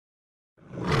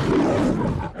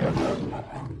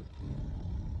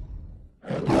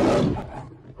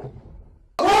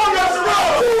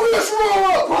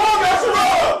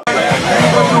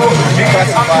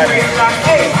Classified as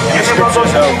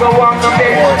descriptions of, or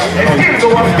you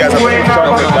guys have been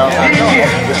trying to put down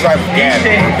the tribe of Gad,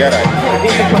 Gadite.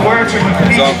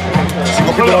 So, see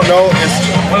what people don't know is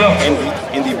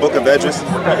in the book of Esdras,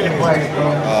 the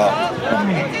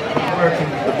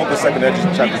book of 2nd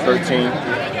Esdras, chapter 13,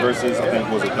 verses, I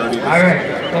think, was it 30?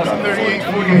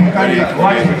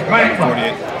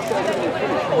 48.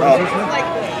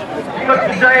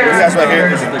 This guys right here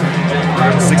is 16.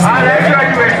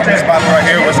 This Bible right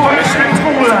here was commissioned to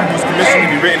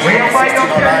be written in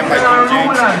 1609 by King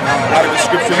James out of the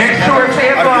scriptures,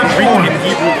 out of the Greek and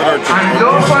Hebrew literature.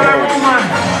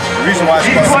 The reason why it's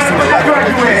called 1611 is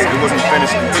because it wasn't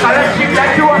finished until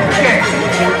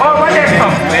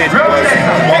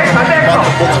brought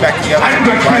the books back together and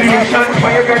revised it.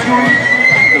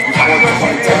 Because before the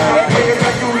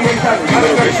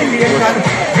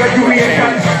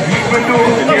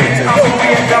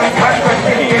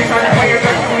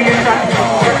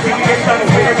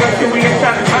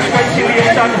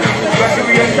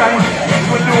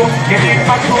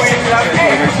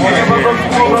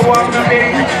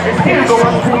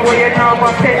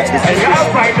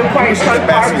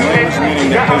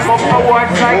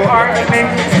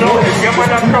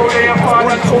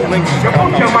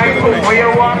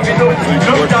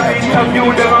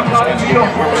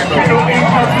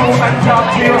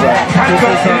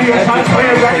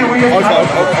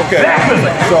Okay,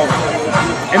 so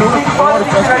in order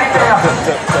for us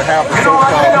to have the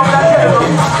so-called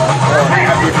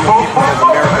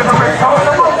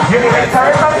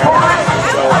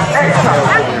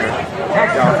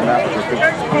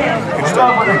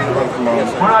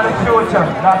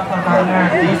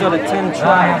These are the 10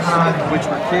 tribes which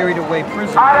were carried away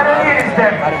prisoners out of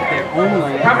their own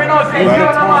land in the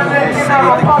time of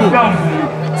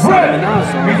Solomon,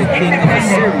 the king of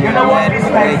Assyria, led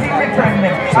away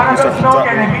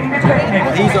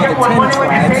These are the 10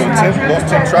 tribes. Those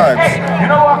 10 tribes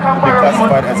are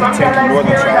classified as the 10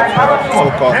 northern tribes,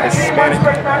 so-called Hispanic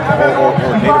or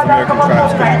Native American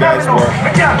tribes, because you guys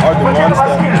are the ones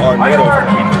that are native or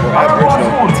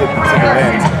aboriginal to the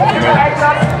land.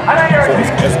 So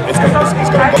it's going to go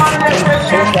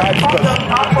 10 tribes because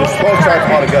there's 12 tribes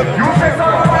altogether.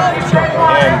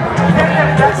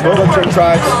 And those 10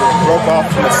 tribes broke off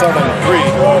from the southern 3,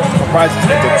 comprises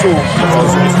the 2,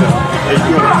 because the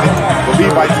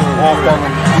Levites all from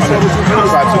under the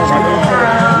tribes of Judah.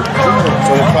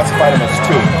 So they classified them as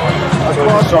 2. So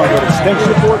it's showing your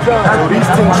distinction. So these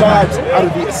 10 tribes, out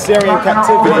of the Assyrian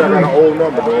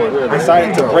captivity,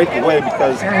 decided to break away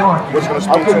because what's going to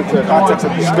speak to the context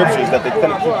of the scriptures that they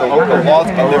couldn't keep the laws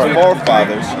of their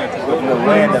forefathers in the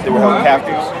land that they were held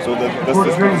captives. So this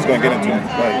is going to get into it.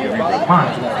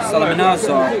 Solomon,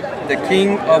 the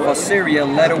king of Assyria,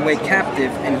 led away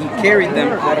captive, and he carried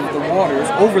them out of the waters,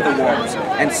 over the waters,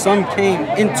 and some came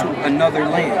into another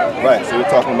land. Right, so we're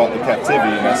talking about the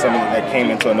captivity, and that's something that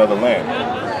came into another land.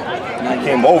 He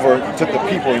came over, you took the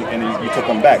people, and you took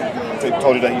them back. He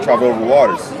told you that he traveled over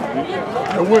waters.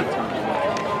 And what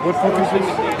book is this?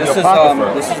 This is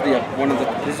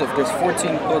there's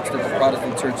 14 books that the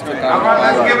Protestant Church took out of the Bible.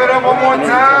 Let's give it up one more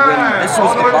time. This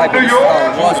was the Bible it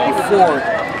was before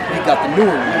we got the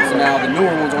newer ones. Now the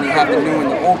newer ones only have the New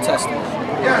and the Old Testament.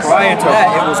 Prior to that,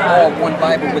 it was all one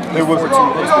Bible with these 14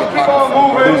 books.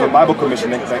 There was a Bible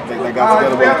commission that got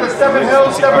together with the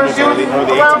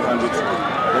early 1800s.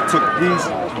 They took these,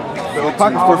 the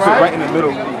Apocrypha fit right in the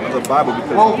middle of the Bible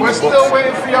because we're still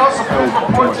waiting for y'all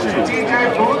support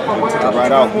DJ Booth, but took it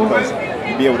right out because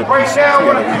you'd be able to piece it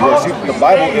together. The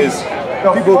Bible is,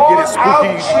 people get it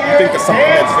spooky, you think it's something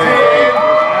that's very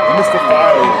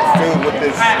mystified or filled with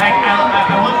this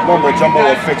mumbo jumbo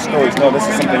of fixed stories. No, this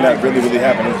is something that really, really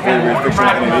happened. It's very, very fictional,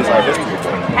 and it is our history book.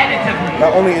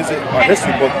 Not only is it our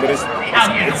history book, but it's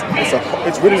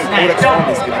written in codex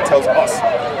form. It tells us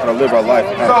how to live our life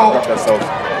and how to conduct ourselves.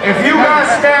 If you got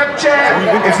Snapchat,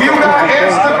 if you got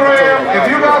Instagram, if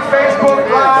you got Facebook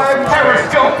Live,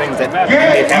 Periscope,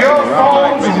 get your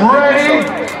phones ready.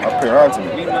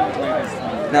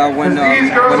 Now, when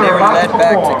they were led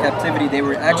back to captivity, they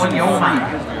were actually free,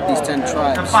 these 10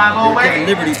 tribes. They were given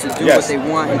liberty to do what they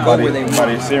want and go where they want.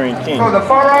 By the Assyrian king. So the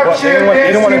far out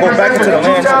they didn't want to go back into the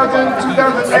land of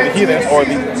the heathen, or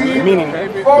meaning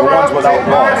the ones without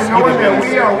laws. Heathen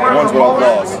means the ones without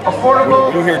laws.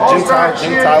 When you hear Gentiles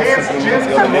simply means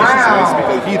the other nations. So when you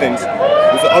speak of heathens,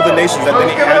 there's the other nations that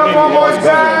didn't have any laws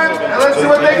governing.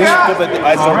 So you didn't feel that the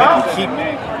eyes don't let you keep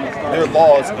their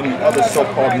laws in other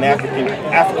so-called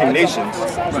African nations.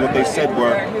 So what they said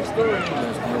were,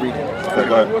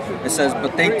 it says,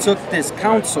 but they took this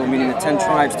counsel, meaning the 10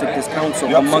 tribes took this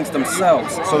counsel amongst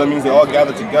themselves. So that means they all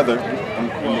gathered together and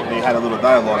they had a little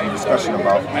dialogue and discussion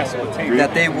about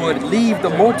that they would leave the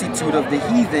multitude of the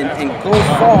heathen and go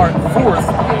far forth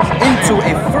into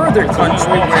a further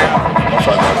country where... So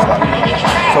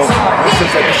this is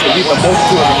like, it should leave a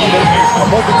multitude of the heathen. A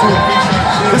multitude,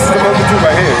 this is the multitude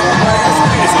right here.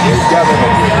 It's a huge gathering.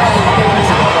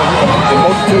 The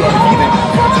multitude of the heathen.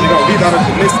 So they're going to leave out of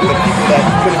the list of the people that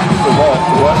couldn't keep the law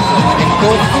to what? And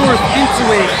go forth into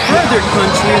a further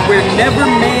country where never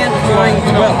mankind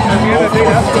dwelt. Go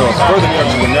forth to a further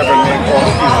country where never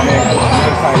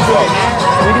mankind dwelt.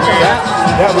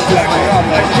 That was just that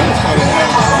was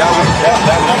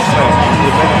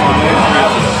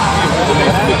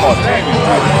they call it the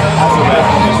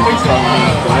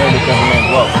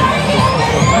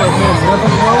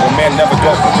man never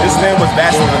dwelt. This land was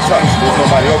vastly untouched. There's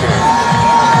nobody over here.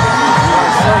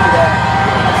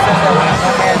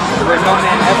 Where no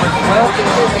man ever dwelt.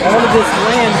 All of this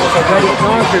land was already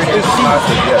conquered and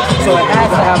seized. So it has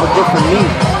to have a different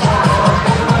meaning.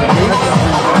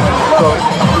 So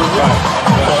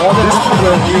all this would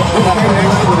have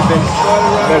been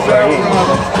Mizraim.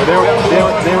 So they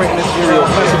were in this area of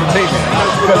Mesopotamia.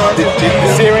 Because the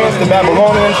Syrians, the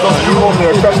Babylonians, those people,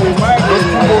 they're oppressors, those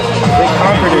people, they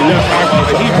conquered and reconquered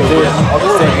the Hebrews. They were of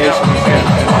the same nation.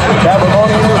 The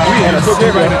Babylonians and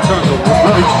Assyria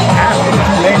really after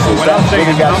nations that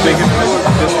really got big in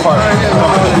this part.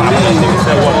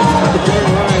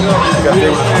 Because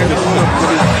they were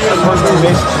the first two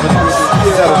nations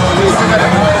settled.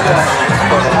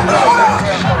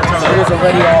 It was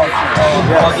already all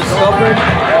discovered,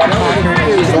 all conquered.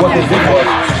 So what they did was,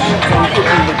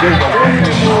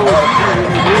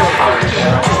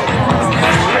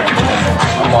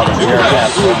 I'm on the air gap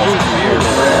for almost 2 years.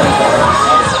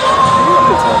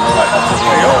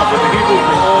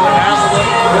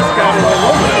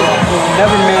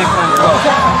 Never mankind dwelt.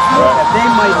 That they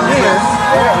might live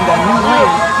in the new land,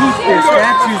 keep their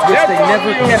statues which they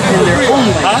never kept in their own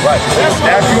land. Right, so the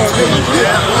statues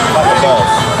like the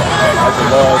laws, like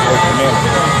the laws or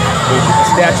commandments. They keep the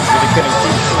statues that they couldn't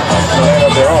keep in the land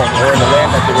of their own, or in the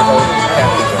land that they were held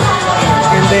captive in.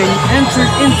 And they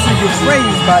entered into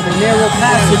Euphrates by the narrow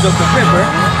passage of the river,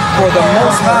 for the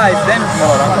Most High then...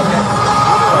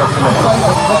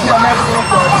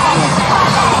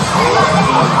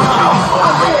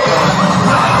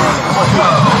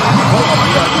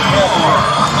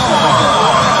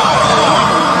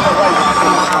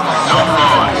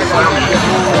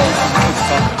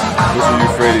 This is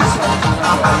Euphrates.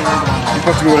 You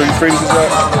supposed to be where the Euphrates is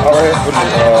at? All right. What is it?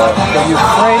 The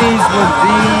Euphrates would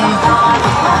be...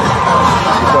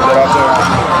 You put that out there?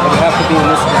 It would have to be in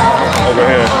this area. Over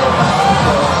here.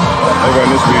 Over in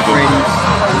this region. Euphrates.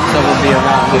 So it would be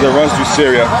around here. It runs through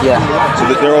Syria. Yeah. So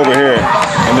that they're over here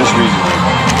in this region.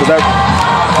 So that...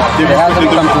 It has to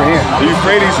come through here. The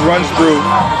Euphrates runs through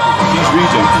these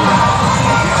regions.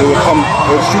 So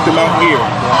it'll shoot them out here.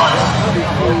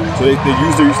 So they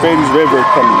use the Euphrates River,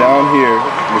 come down here,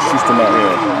 and it shoots them out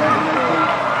here.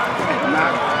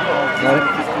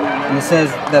 And it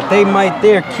says that they might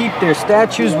there keep their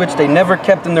statues, which they never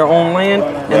kept in their own land,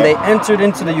 and they entered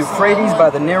into the Euphrates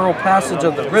by the narrow passage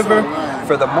of the river,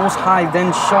 for the Most High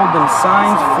then showed them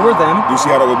signs for them. Do you see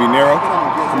how that would be narrow?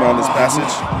 Come on this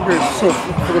passage. For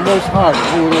the Most High,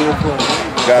 who would it for?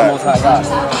 God. The Most High God.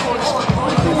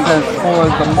 It says, for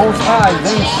the Most High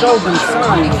then showed them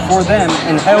signs for them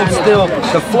and held still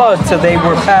the flood till they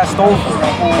were passed over.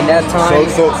 In that time...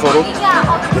 So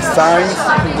the signs,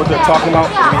 what they're talking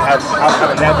about, we have how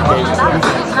to navigate.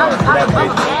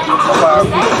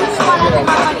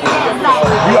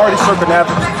 We already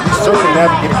circumnavigated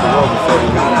the world before we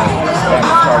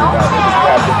Spanish started out. We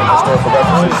have different historical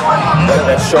references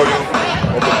that show you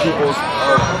that the peoples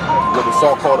of the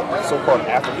so-called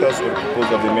Africas or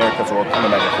peoples of the Americas are all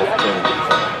coming back and forth.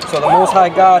 So the Most High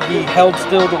God, He held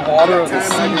still the water of the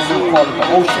sea, we call it the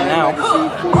ocean now,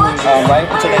 right?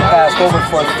 Until they passed over.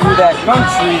 For through that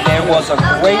country there was a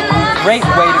great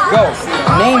way to go,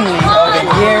 namely of a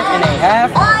year and a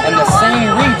half, and the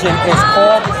same region is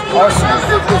called Arsenal.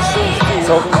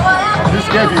 So this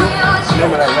gave you the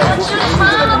name of that land.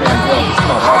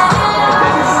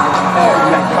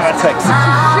 In that context.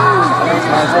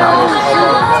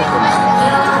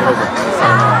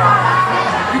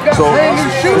 So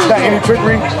it's not any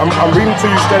trickery. I'm reading to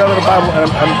you straight out of the Bible,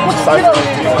 and I'm ciphering it to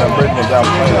you, and I'm breaking it down.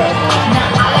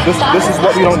 This is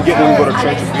what we don't get when we go to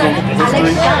churches. We don't get the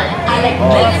history of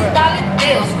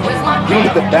we don't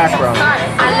get the background,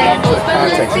 the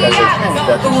context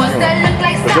that's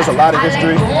because there's a lot of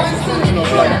history,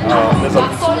 there's a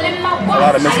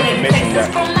lot of misinformation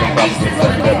that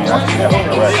we have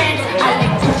to correct.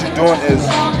 What you're doing is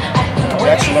you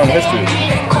actually learn history.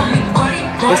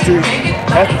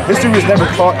 History is never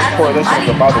taught in correlation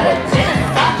with the Bible like this.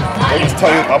 They just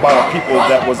tell you about a people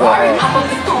that was the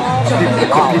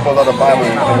people of the Bible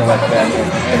and things like that. And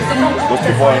those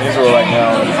people are in Israel right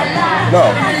now. No,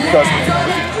 because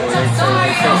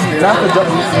not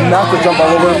to jump all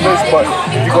over the place, but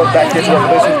if you go back here to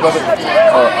Revelations, brother,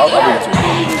 I'll read it to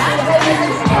you.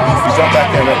 If you jump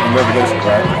back in Revelations,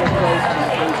 right?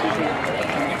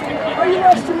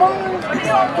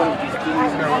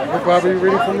 What Bible are you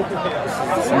reading from?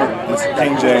 It's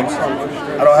King James.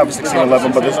 I don't have a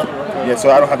 1611, but this, yeah,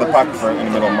 so I don't have the apocrypha in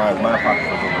the middle of mine. My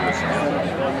apocrypha is over this.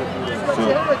 So,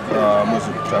 what's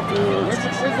it, chapter 10?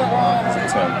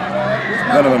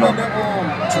 No.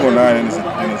 209 and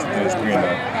it's 309.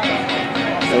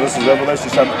 So this is Revelation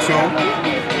chapter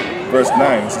 2, verse 9.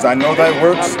 It says, I know thy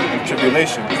works and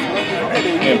tribulation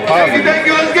and poverty. Thank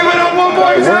you. Let's give it up one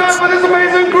more time for this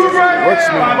amazing group right Works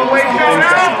mean the things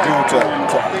that you do to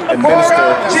administer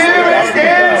the gospel of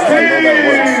God. I know that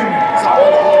works.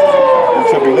 And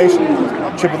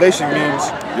tribulation means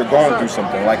you're going through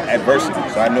something like adversity.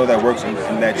 So I know that works in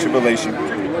that tribulation.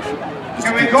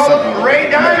 Can we call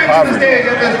Ray Diamond to the stage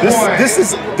at this point?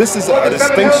 This is a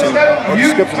distinction or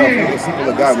description of who the people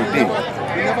of God would be.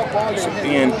 So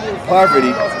in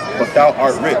poverty, but thou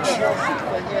art rich.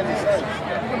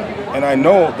 And I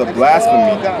know the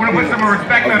blasphemy of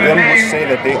them who say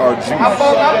that they are Jews and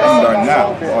are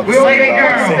not, or the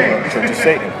Church of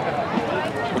Satan.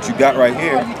 What you got right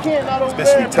here is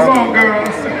basically telling you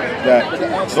that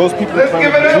those people who claim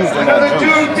to be Jews are not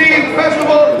Jews.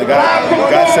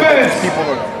 God said that these people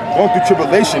are going through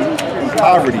tribulation and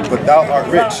poverty, but thou art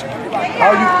rich.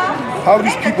 How are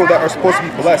these people that are supposed to be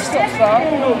blessed?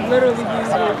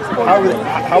 How do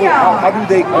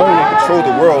they own and control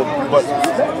the world, but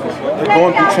they're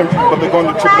going through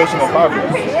tribulation and poverty?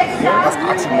 That's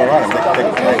oxymoronic.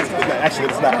 Actually,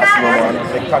 it's not oxymoronic.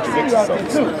 It contradicts itself.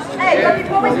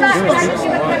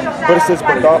 But it says,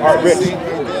 but thou art rich.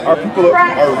 Our people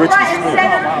are rich in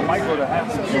spirit.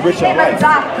 We're rich in life,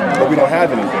 but we don't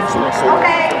have anything. So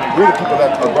we're the people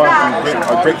that are going through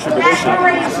a great tribulation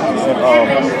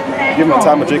and given the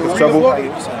time of Jacob's trouble.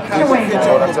 So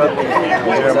that's up.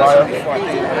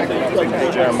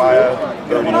 Jeremiah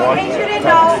 31.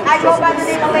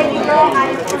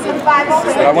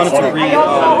 But I wanted to read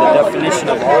the definition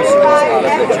of arsonists out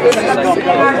of the Jewish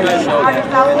encyclopedia show that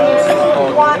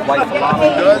white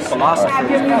philosophers understand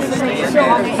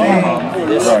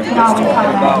this is talking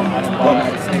about.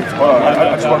 I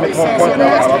just want to make one point and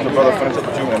I'll let the brother finish up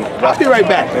with you and I'll be right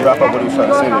back. Wrap up what he was trying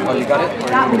to say. Oh, you got it?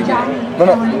 No,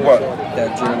 what?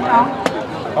 That Jeremiah.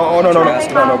 Oh, no. I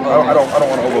don't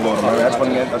want to overload him. I just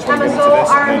want to get into this, and then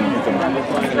you can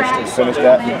finish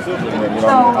that, and then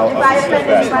I'll step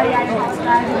back.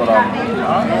 But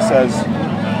it says,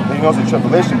 he knows the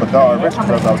tribulation, but thou art rich,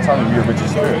 because as I was telling you, you're rich in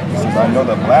spirit. He says, I know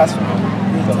that blasphemy.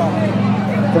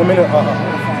 For a minute,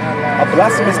 a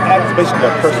blasphemous act is basically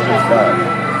a curse against God.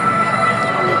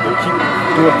 They keep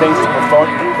doing things to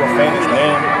profane his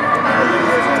name,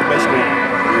 to basically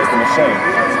make him ashamed.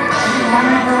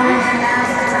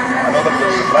 I know that the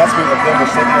blasphemy of them will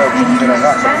say they are Jews and are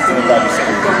not, but the God is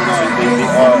Satan.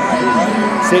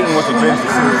 Satan was the greatest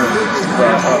deceiver on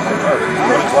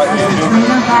earth. What did he do? He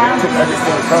took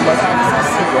everything from us and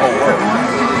deceived the whole world.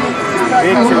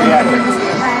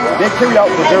 They carry out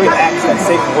the very acts that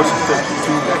Satan wishes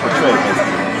to portray.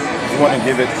 You want to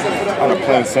give it on a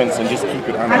plain sense and just keep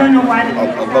it on a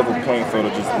level playing field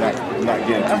of just not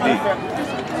getting too deep.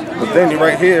 But then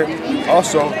right here,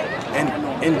 also,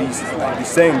 in the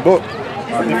same book,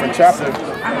 a different chapter,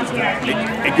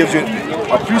 it gives you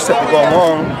a precept to go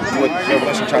along with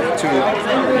Revelation chapter 2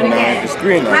 and it's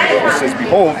 3 and 9. It says,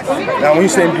 behold. Now when you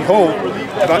say behold,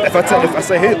 if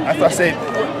I say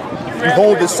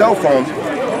behold this cell phone,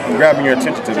 I'm grabbing your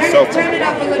attention to the cell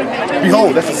phone.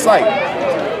 Behold, that's a sight.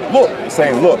 Look, it's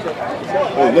saying look.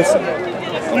 Oh, listen.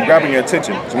 I'm grabbing your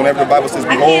attention. So whenever the Bible says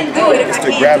behold, it's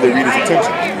to grab the reader's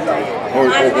attention. Or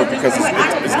because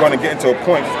it's going to get into a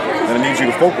point that it needs you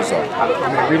to focus on.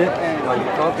 Read it?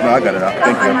 No, I got it out.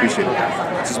 Thank you, I appreciate it.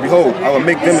 It says, behold, I will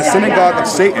make them the synagogue of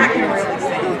Satan,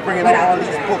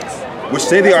 which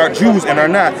say they are Jews and are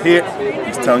not. Here,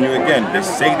 he's telling you again, they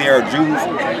say they are Jews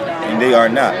and they are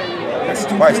not. That's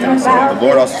twice that he said it. The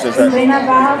Lord also says that.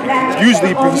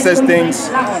 Usually he says things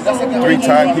 3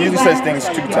 times. He usually says things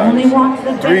 2 times.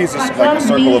 3 is just like a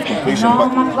circle of completion. But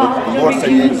the Lord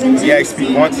said he asked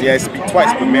speak once, he asked speak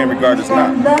twice, but man regardeth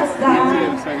not.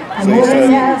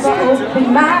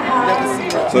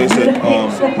 So he said,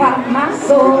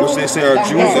 which they say are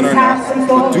Jews and are not,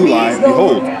 but do lie,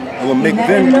 behold, I will make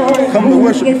them come to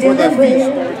worship before thy feet,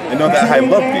 and know that I have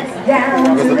loved thee.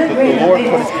 Because the Lord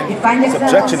put us in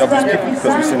subjection of his people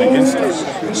because we sin against us.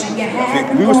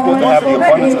 We were supposed to have the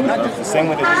abundance of the same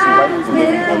way that you see white people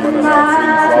living, they're running around free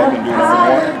and frolic and doing whatever they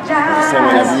want. The same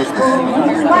way that we were supposed to do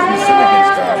because we sin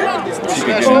against God. Which you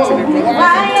could get into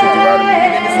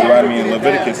Deuteronomy and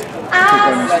Leviticus. Pick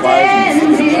on these flies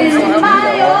and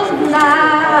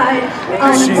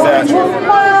see that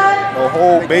the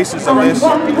whole basis of this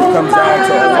comes down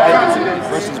to a white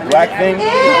versus black thing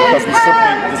because we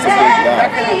simply disobey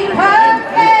God.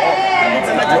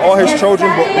 We're all his children,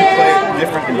 but we play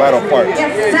different and vital parts.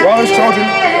 We're all his children,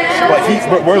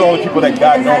 but we're the only people that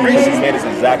God knows because he made us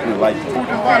exactly like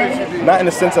him. Not in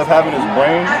the sense of having his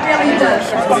brain,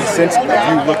 but in the sense of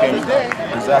you looking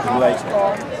exactly like him.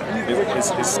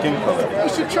 His skin color,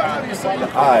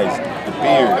 the eyes, the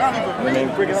beard. I mean,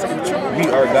 we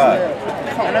are God.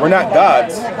 We're not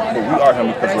gods, but we are him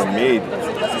because we're made like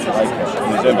him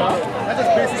in his image.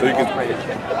 So you can,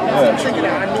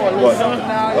 well,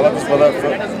 I'll let this brother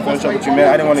finish up with you, man.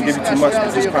 I didn't want to give you too much,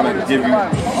 but just kind of give you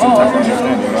some type of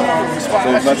understanding, you know? So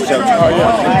it's not to chat with you.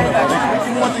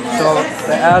 So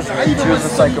the Azaric Jews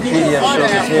Encyclopedia shows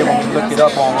us here when we look it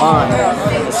up online.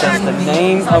 It says the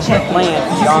name of the land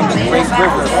beyond the great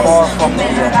river, far from the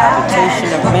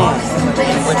habitation of man,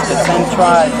 in which the 10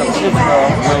 tribes of Israel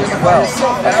will dwell,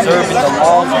 observing the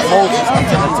laws of Moses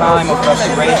until the time of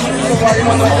restoration,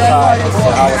 when the Most High is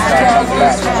our God comes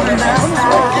back.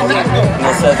 And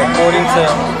it says, according to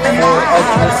 4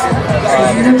 Esdras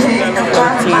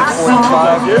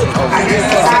 1345,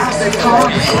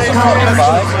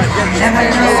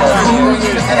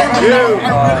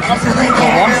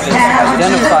 Columbus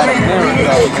identified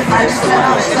America with this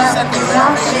land.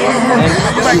 And if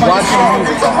you watch the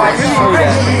movie, I show you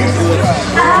that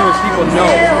Jewish people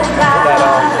know that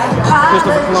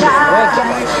Christopher Columbus was the white.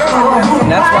 And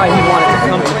that's why he wanted to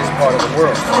come to this part of the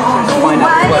world, to find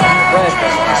out what he read.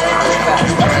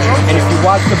 And if you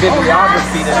watch the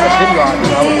bibliography, there's a video on it,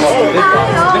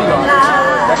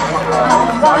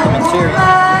 documentary.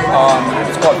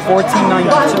 It's called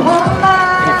 1492.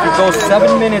 And if you go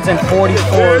 7 minutes and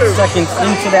 44 seconds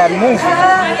into that movie,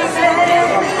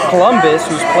 Columbus,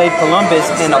 who's played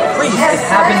Columbus, and a priest is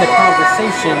having the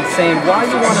conversation saying, why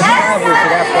do you want to travel to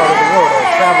that part of the world or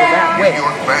travel that way?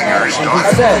 And he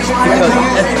says, because of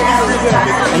Edges.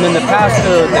 And then the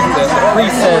pastor, the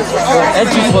priest says, well,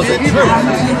 Edges was a Jew.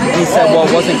 And he said, well,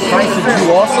 wasn't Christ a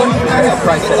Jew also? And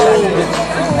Christ said that.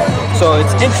 So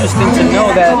it's interesting to know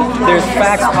that there's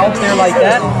facts out there like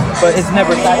that, but it's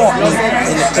never taught in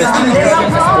the Christian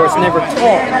churches, or it's never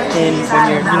taught in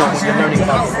when you're learning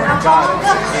about the Word of God.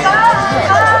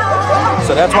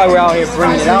 So that's why we're out here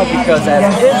bringing it out, because as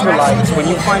Israelites, when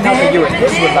you find out that you're an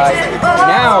Israelite,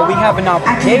 now we have an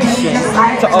obligation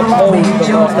to uphold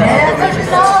the laws that other religions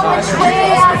have.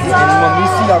 And when we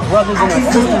see our brothers and our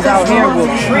sisters out here, we'll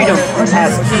treat them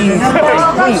as kings and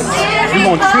queens. We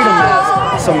won't treat them as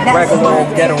some regular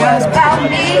ghetto-ass people.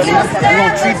 We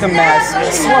won't treat them as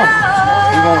slum.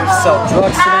 We won't sell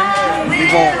drugs to them.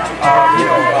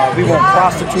 We won't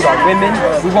prostitute our women.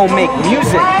 We won't make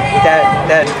music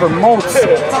that promotes,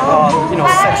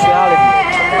 sexuality,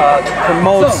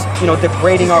 promotes,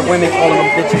 degrading our women, calling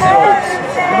them bitches and hoes.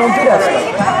 We don't do that stuff.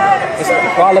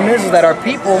 The problem is that our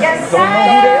people don't know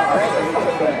who they are.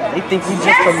 They think we're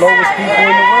just the lowest people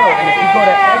in the world. And if you go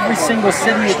to every single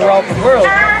city throughout the world,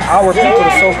 our people,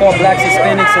 the so-called blacks,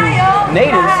 Hispanics, and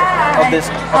natives of this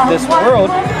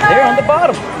world, they're on the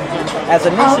bottom. As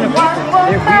a nation of people,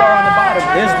 we are on the bottom.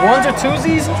 There's ones or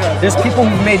twosies. There's people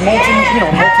who've made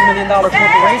multi-million-dollar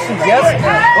corporations, yes,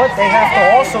 but they have to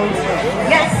also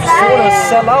sort of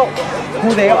sell out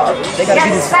who they are. They got to be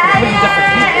these completely different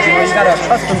people. You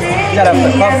got to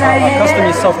accustom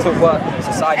yourself to what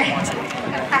society wants you to be.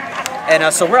 And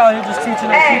so we're out here just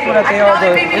teaching our people that they are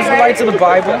the Israelites of the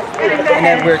Bible, and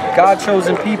that we're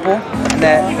God-chosen people, and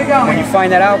that when you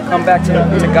find that out, come back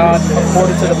to God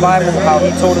according to the Bible, how He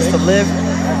told us to live,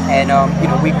 and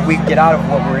we get out of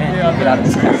what we're in, we get out of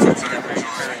this captivity that we're in.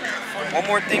 One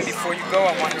more thing before you go,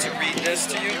 I wanted to read this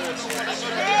to you.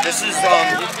 This is,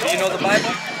 do you know the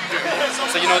Bible?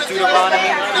 So you know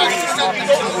Deuteronomy, who he was talking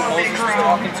to, who Moses was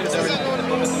talking to during the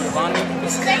book of Deuteronomy?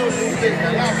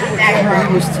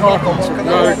 He was talking to.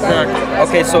 Not exactly.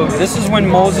 Okay, so this is when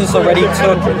Moses already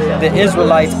took the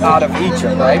Israelites out of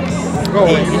Egypt, right?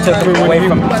 He took them away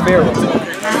from Pharaoh.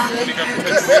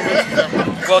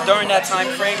 Well, during that time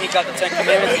frame, he got the 10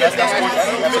 Commandments. Yes, that's a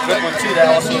good one too. That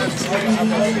also.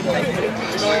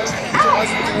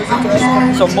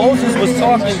 So Moses was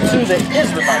talking to the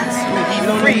Israelites.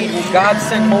 God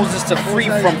sent Moses to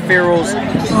free from Pharaoh's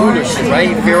rulership,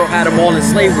 right? Pharaoh had them all in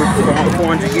slavery for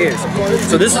 400 years.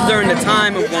 So this is during the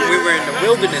time of when we were in the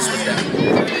wilderness with them.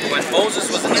 When Moses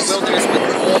was in the wilderness with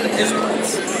all the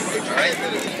Israelites. Right?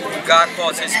 God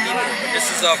calls his people.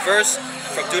 This is a verse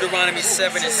from Deuteronomy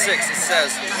 7 and 6. It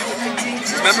says,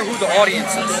 remember who the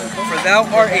audience is. For thou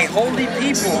art a holy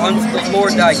people unto the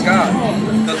Lord thy God.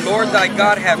 The Lord thy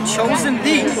God hath chosen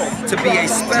thee to be a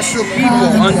special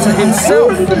people unto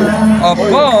himself,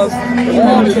 above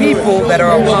all people that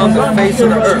are upon the face of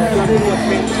the earth.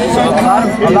 So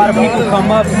a lot of people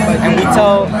come up and we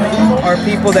tell our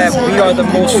people that we are the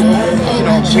most,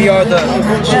 we are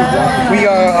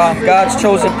God's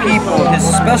chosen people, his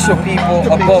special people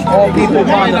above all people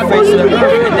upon the face of the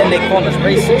earth, and then they call us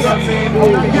racist.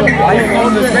 Why are you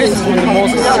calling us racist when the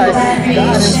Most High,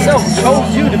 God himself, chose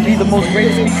you to be the most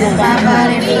greatest people on the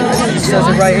earth? He says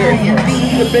it right here.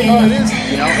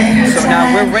 So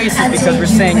now we're racist because we're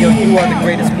saying, yo, you are the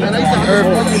greatest people on earth.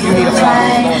 You need to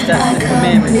follow the laws, statutes, and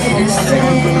commandments so that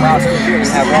you can prosper and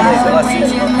have all these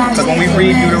blessings. Because when we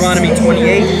read Deuteronomy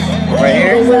 28, right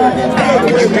here,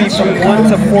 when you read from 1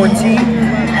 to 14,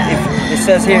 it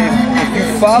says here, if you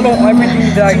follow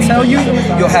everything that I tell you,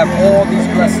 you'll have all these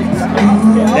blessings.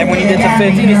 Then when you get to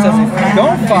 15, it says, if you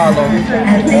don't follow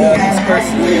all these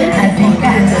curses,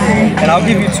 and I'll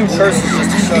give you 2 curses just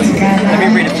to show you. Let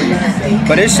me read it for you.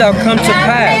 But it shall come to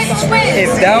pass,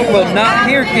 if thou wilt not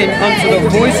hearken unto the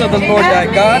voice of the Lord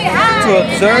thy God, to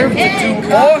observe to do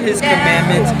all his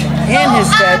commandments and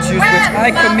his statutes, which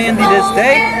I command thee this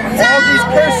day, all these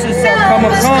curses shall come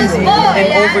upon thee and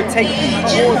overtake thee.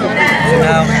 So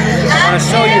now, I want to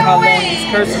show you how long these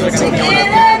curses are going to be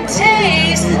on you.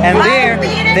 And there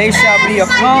they shall be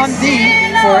upon thee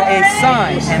for a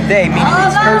sign, and they, meaning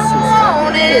these curses,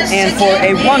 and for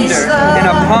a wonder, and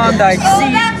upon thy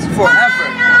seed forever.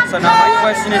 So now my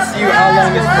question is to you, how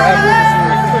long is forever?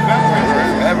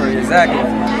 Forever, exactly.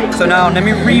 So now let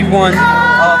me read one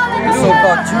of the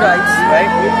so-called Judites,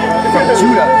 right? From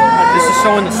Judah. This is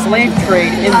showing the slave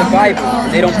trade in the Bible.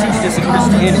 They don't teach this in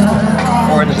Christianity,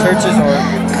 or in the churches, or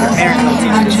your parents don't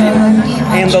teach this either.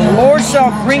 And the Lord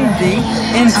shall bring thee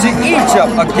into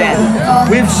Egypt again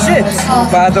with ships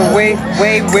by the way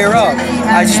whereof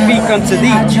I speak unto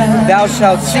thee. Thou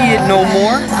shalt see it no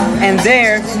more, and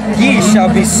there ye shall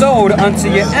be sold unto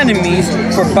your enemies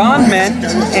for bondmen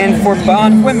and for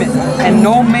bondwomen, and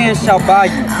no man shall buy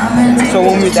you. So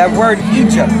when that word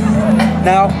Egypt.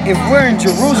 Now, if we're in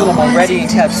Jerusalem already in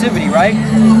captivity, right?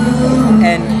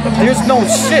 And there's no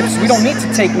ships. We don't need to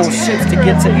take no ships to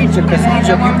get to Egypt, because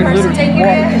Egypt, you can literally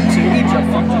walk into Egypt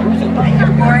from Jerusalem.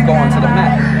 Go onto the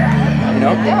map.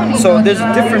 So there's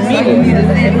a different meaning here.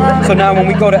 So now when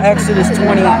we go to Exodus 22,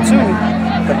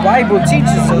 the Bible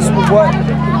teaches us what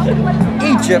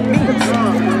Egypt means.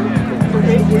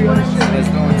 Let's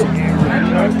go into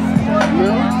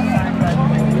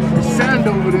Sand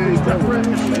over there is different.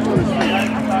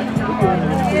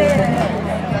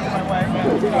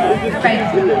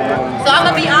 So I'm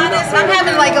gonna be honest, I'm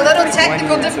having like a little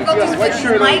technical difficulties with this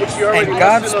mic. And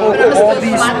God spoke all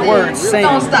these words, saying,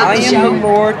 I am the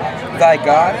Lord thy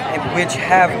God, which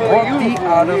have brought thee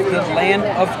out of the land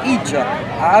of Egypt,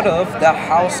 out of the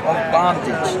house of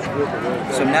bondage.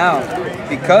 So now,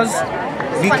 because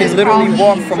we can literally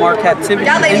walk from our captivity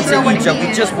into Egypt,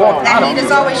 we just walked out of Egypt.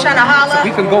 So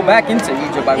we can go back into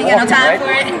Egypt by walking, right?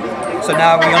 So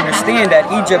now we understand that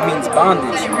Egypt means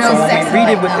bondage. So when we read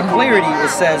it with the clarity,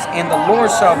 it says, and the Lord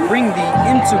shall bring thee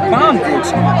into bondage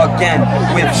again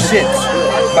with ships.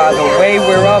 By the way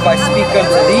whereof I speak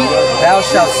unto thee, thou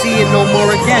shalt see it no more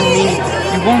again. Meaning,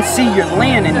 you won't see your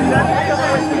land anymore,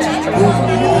 which is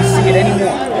Jerusalem. You won't see it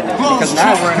anymore. Because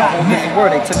now we're in a whole different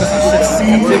world. They took us in ships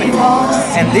into captivity.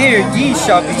 And there ye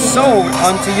shall be sold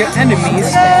unto your enemies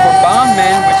for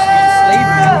bondmen, which means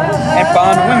slavery, and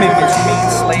bondwomen, which means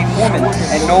slave woman,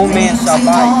 and no man shall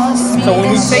buy you. So when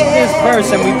we take this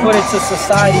verse and we put it to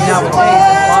society nowadays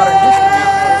in modern history,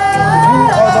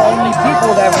 who are the only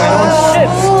people that went on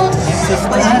ships into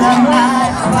slavery?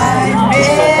 The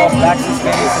so-called blacks,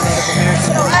 Hispanics, and Native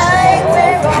Americans.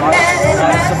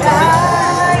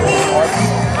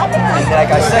 And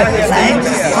like I said, these things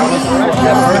are going to be on us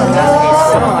forever. That birth has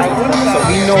a sign, so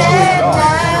we know who we are.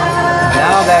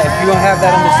 Now that if you don't have have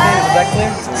that understanding. Is that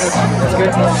clear? That's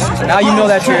good. So now you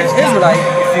know that you're an Israelite.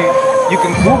 If you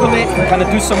can Google it, kind of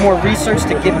do some more research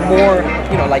to get more,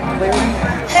 you know, like clarity.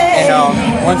 And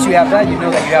once you have that, you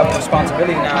know that you have a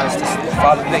responsibility now is to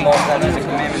follow the law, statutes, and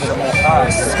commandments of the Most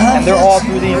High. And they're all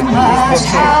through these books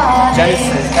here.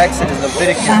 Genesis, Exodus,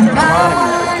 Leviticus,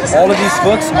 Deuteronomy. All of these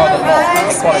books are the law.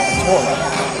 They call it the Torah.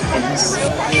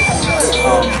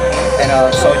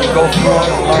 So you go through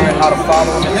them, learn how to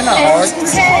follow them, and they're not hard.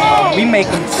 We make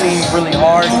them seem really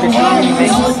hard. Christianity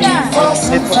makes them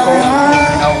seem difficult.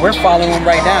 You know, we're following them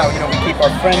right now. You know, we keep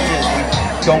our fringes, we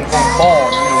don't go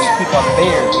bald. You know, we keep our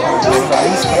beard. Those are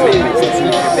least commandments.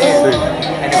 Keep your beard.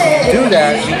 And if we do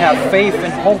that, we have faith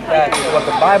and hope that what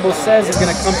the Bible says is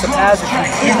going to come to pass. If we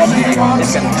keep it,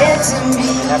 it's going to happen.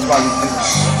 That's why we do that.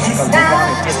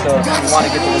 Because we want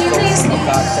to get the results of what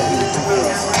God said He would do for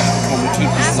us when we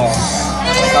keep His law.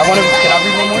 Can I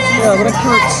read one more to you? Yeah, but I'm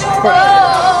curious.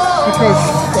 Because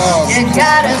you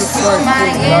gotta see my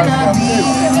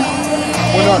enemy.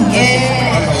 we're not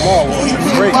under the law, we're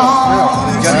under grace now.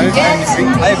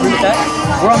 I agree with that.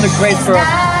 We're under grace for.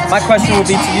 My question will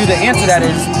be to you to answer that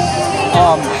is,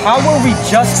 how were we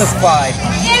justified?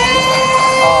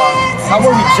 How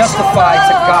were we justified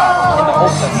to God in the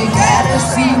Old Testament?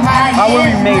 How were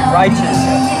we made righteous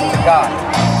to God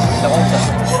in the Old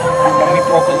Testament? When we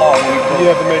broke the law,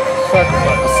 You have to make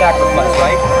a sacrifice,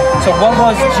 right? So what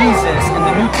was Jesus in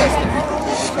the New Testament?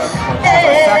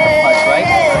 A sacrifice, right?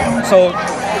 So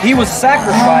He was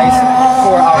sacrificed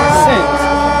for our sins,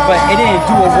 but it didn't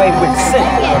do away with sin.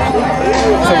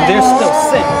 So there's still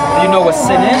sin. Do you know what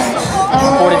sin is,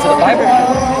 according to the Bible?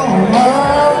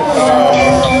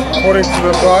 According to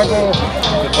the Bible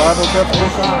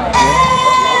definition.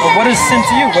 Well, what is sin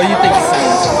to you? What do you think sin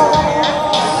is?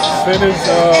 Sin is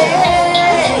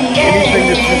anything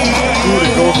that you do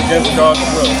that goes against God's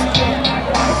will.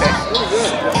 Okay.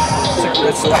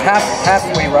 It's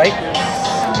halfway, right?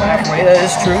 Halfway, that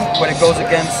is true, but it goes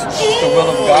against the will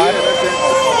of God.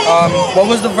 What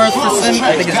was the verse for sin?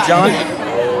 I think it's John.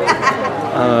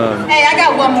 Hey, I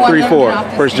got one more. 3:4.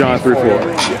 1 John 3:4.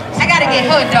 I gotta get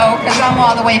hood though, because I'm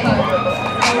all the way hood.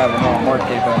 I have it on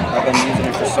market, but I've been using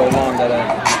it for so long that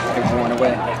it went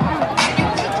away.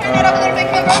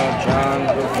 John.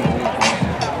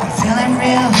 I'm feeling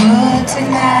real hood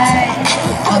tonight.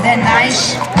 All that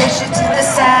nice, push it to the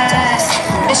side.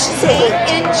 Bitches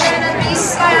hating, trying to be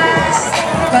spies,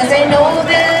 but they know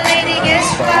the lady gets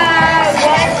fried.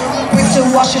 Quick to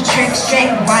wash your trick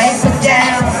straight, wipe it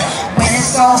down. When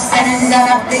it's all said and done,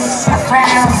 I fix my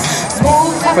crown.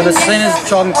 For the sin is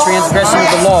transgression of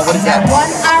the law. What is that?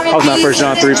 Oh, not 1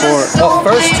 John 3:4. Oh,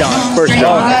 1 John. 1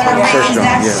 John. 1 John,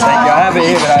 yeah. Y'all have it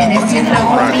here, but and if you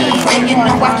know me, then you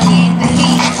know I keep the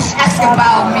heat. Ask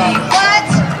about me. What?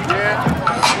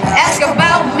 Ask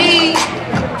about me.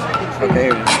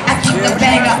 Okay. I keep the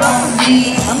banger on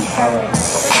me.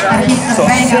 So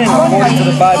sin, according to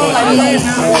the Bible, is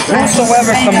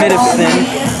whosoever committeth sin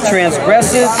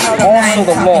transgresseth also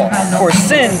the law. For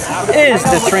sin is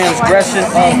the transgression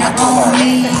of the law.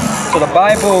 So the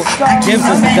Bible gives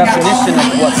us the definition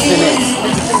of what sin is.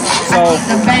 So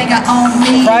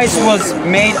Christ was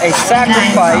made a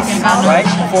sacrifice, right,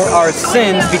 for our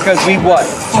sins because we what?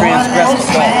 Transgressed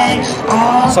the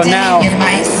law. So now,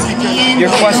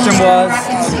 your question was,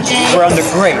 we're under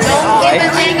grace, right?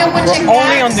 We're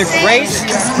only under grace.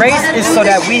 Grace is so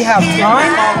that we have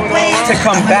time to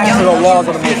come back to the laws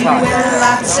of the Most High.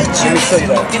 Let me show you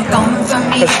that.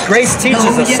 Because grace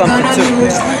teaches us something too.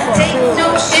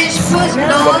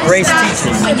 What grace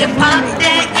teaches.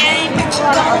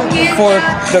 For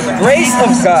the grace of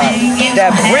God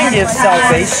that bringeth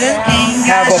salvation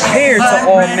have appeared to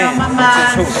all men. Which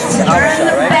is who?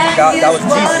 Right? God, that was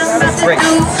Jesus. That's grace.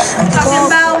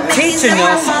 Teaching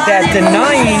us that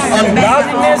denying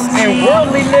ungodliness and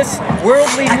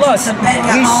worldly lust,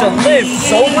 we shall live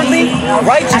soberly,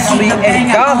 righteously,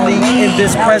 and godly in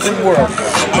this present world.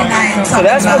 So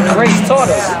that's what grace taught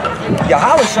us.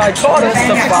 Yahushua taught us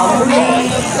to follow the law,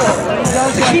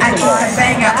 to keep the law.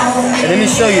 And let me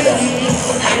show you that.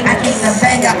 I keep the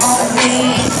banger on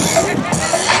me,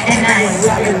 and I ain't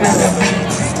talking about the beat.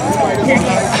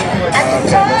 I can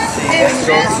talk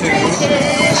different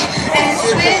British and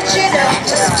switch it up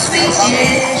to some speeches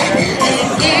and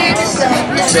give you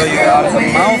something. Show you out of the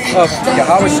mouth of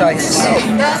Yahushua himself.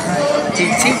 he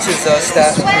teaches us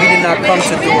that we did not come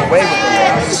to do away with the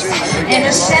law. And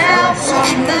a shout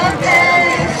from the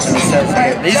past. It says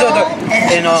here, these are the,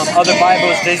 in other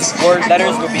Bibles, these word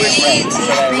letters will be in red, so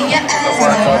that the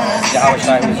words of Yahweh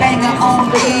was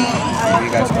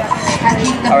you guys know.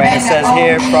 Alright, it says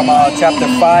here from chapter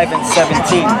 5 and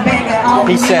 17,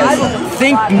 he says,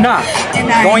 think not,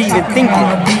 don't even think it,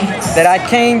 that I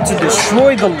came to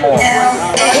destroy the law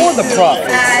or the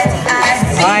prophets.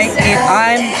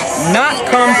 I'm not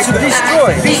come to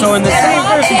destroy. So in the same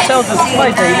verse he tells us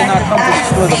twice that he did not come to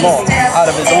destroy the law out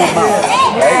of his own mouth.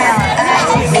 Right?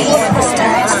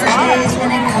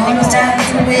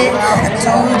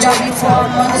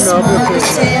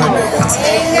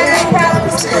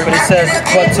 But it says,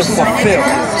 but to fulfill.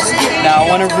 Now I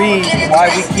want to read why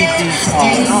we keep these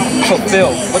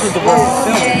fulfilled. What does the word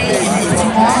fulfill mean?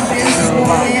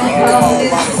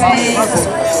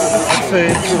 Say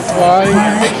to apply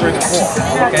and bring it forth.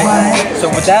 Okay.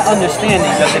 So with that understanding,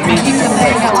 does it mean you can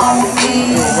break it?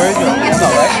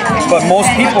 No, right? But most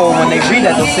people, when they read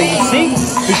that, they'll say, you see,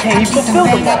 he can't even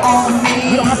fulfill the law.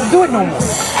 You don't have to do it no more.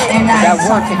 That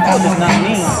word fulfill does not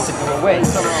mean to do away.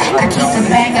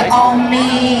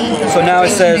 So now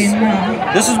it says,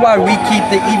 this is why we keep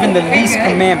even the least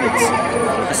commandments.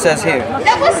 It says here,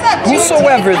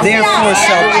 whosoever therefore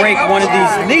shall break one of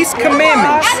these least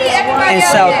commandments and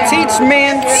shall teach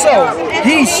man so,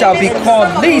 he shall be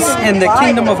called least in the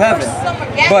kingdom of heaven.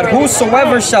 But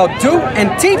whosoever shall do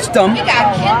and teach them,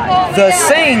 the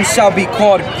same shall be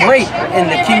called great in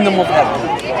the kingdom of heaven.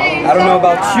 I don't know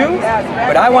about you,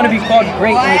 but I want to be called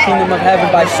great in the kingdom of heaven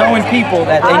by showing people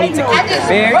that they need to keep their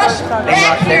beards,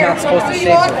 they're not supposed to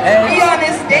shave their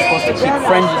heads, they're supposed to keep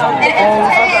fringes on their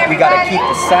clothes, we got to keep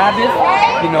the Sabbath,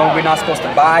 you know, we're not supposed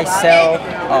to buy, sell,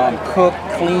 cook,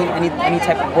 clean, any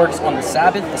type of works on the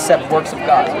Sabbath except works of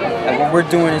God. And what we're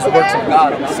doing is works of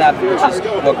God on the Sabbath, which is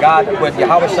what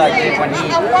Yahweh did when he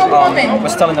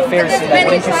was telling the Pharisees, like,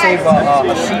 wouldn't you save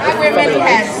a sheep if you fed the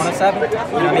pigs on the Sabbath? You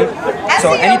know what I mean?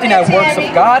 So anything that works of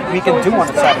God, we can do on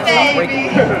the Sabbath, not breaking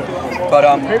it. But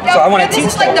so I want to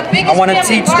teach that. I want to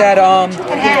teach that.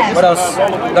 What else?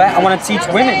 I want to teach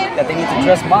women that they need to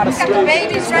dress modestly.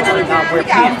 They're supposed to not wear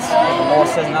pants. The law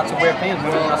says not to wear pants.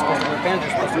 Women are not supposed to wear pants.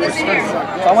 They're supposed to wear skirts.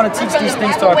 So I want to teach these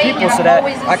things to our people so that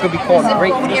I could be called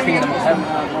great in the kingdom of heaven.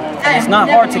 And it's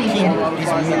not hard to keep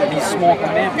these small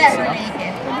commandments. You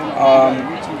know?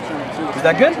 Is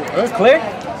that good? Clear?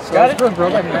 Got it? Good,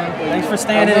 brother. Thanks for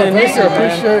standing in this. I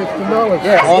appreciate the knowledge.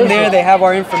 Yeah, on there they have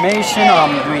our information.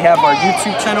 We have our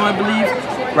YouTube channel, I believe.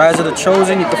 Rise of the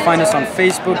Chosen. You can find us on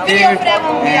Facebook there.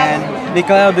 And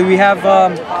Mikael, do we have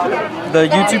the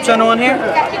YouTube channel on here?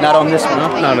 Not on this one,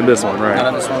 huh? Not on this one, right? Not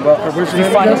on this one. Well,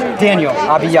 you find us Daniel,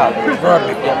 AbiYah.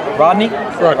 Rodney. Yeah. Rodney?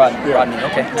 Rodney.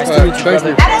 Okay. Nice to meet you,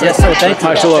 brother. Yes, sir. Thank you.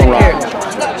 Hi, shalom,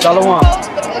 Ron. Shalom.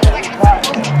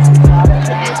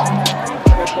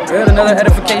 We had another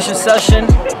edification session.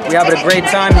 We having a great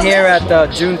time here at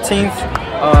Juneteenth,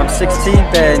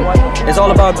 16th, and it's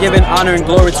all about giving honor and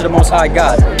glory to the Most High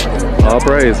God. All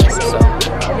praise. So,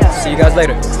 see you guys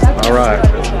later. All right.